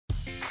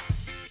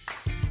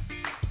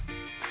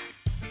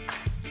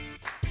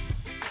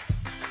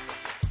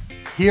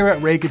Here at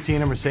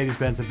Catena,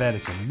 Mercedes-Benz of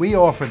Edison, we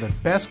offer the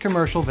best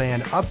commercial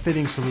van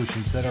upfitting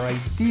solutions that are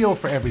ideal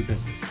for every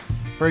business.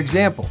 For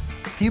example,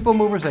 people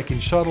movers that can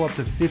shuttle up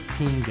to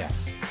 15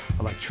 guests,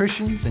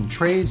 electricians and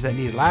trades that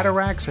need ladder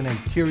racks and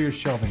interior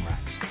shelving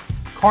racks,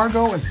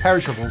 cargo and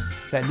perishables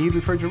that need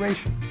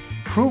refrigeration,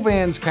 crew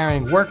vans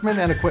carrying workmen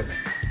and equipment,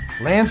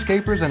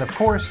 landscapers, and of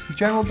course,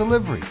 general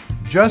delivery.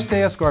 Just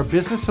ask our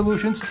Business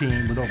Solutions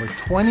team with over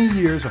 20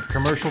 years of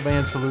commercial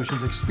van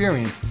solutions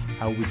experience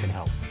how we can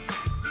help.